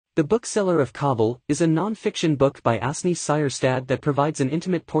The Bookseller of Kabul is a non-fiction book by Åsne Seierstad that provides an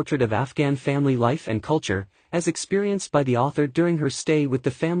intimate portrait of Afghan family life and culture, as experienced by the author during her stay with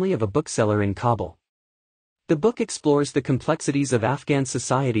the family of a bookseller in Kabul. The book explores the complexities of Afghan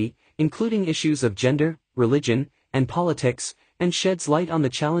society, including issues of gender, religion, and politics, and sheds light on the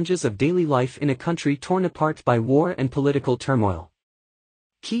challenges of daily life in a country torn apart by war and political turmoil.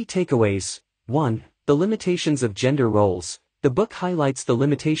 Key takeaways: 1. The limitations of gender roles. The book highlights the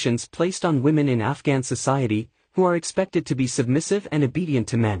limitations placed on women in Afghan society, who are expected to be submissive and obedient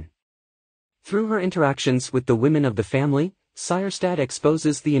to men. Through her interactions with the women of the family, Seierstad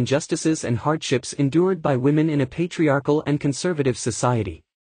exposes the injustices and hardships endured by women in a patriarchal and conservative society.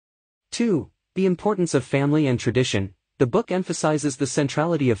 2. The importance of family and tradition. The book emphasizes the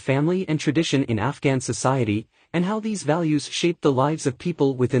centrality of family and tradition in Afghan society, and how these values shape the lives of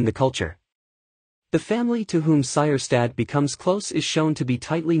people within the culture. The family to whom Seierstad becomes close is shown to be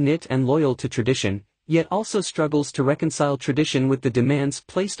tightly knit and loyal to tradition, yet also struggles to reconcile tradition with the demands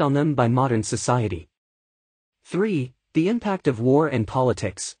placed on them by modern society. 3. The impact of war and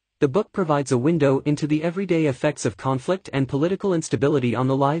politics. The book provides a window into the everyday effects of conflict and political instability on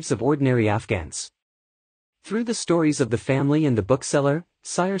the lives of ordinary Afghans. Through the stories of the family and the bookseller,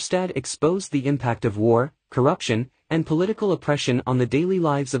 Seierstad exposed the impact of war, corruption, and political oppression on the daily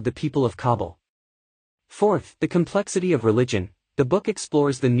lives of the people of Kabul. 4th, the complexity of religion. The book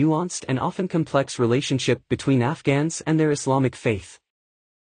explores the nuanced and often complex relationship between Afghans and their Islamic faith.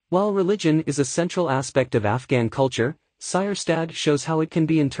 While religion is a central aspect of Afghan culture, Seierstad shows how it can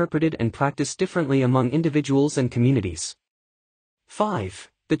be interpreted and practiced differently among individuals and communities. 5.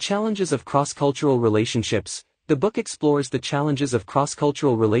 The challenges of cross-cultural relationships. The book explores the challenges of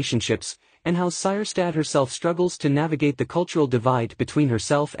cross-cultural relationships, and how Seierstad herself struggles to navigate the cultural divide between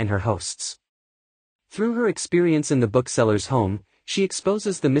herself and her hosts. Through her experience in the bookseller's home, she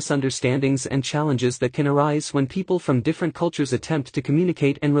exposes the misunderstandings and challenges that can arise when people from different cultures attempt to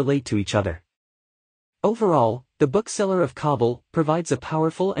communicate and relate to each other. Overall, The Bookseller of Kabul provides a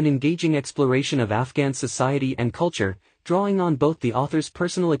powerful and engaging exploration of Afghan society and culture, drawing on both the author's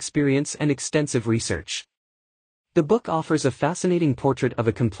personal experience and extensive research. The book offers a fascinating portrait of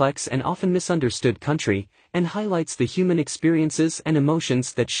a complex and often misunderstood country, and highlights the human experiences and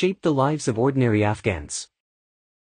emotions that shape the lives of ordinary Afghans.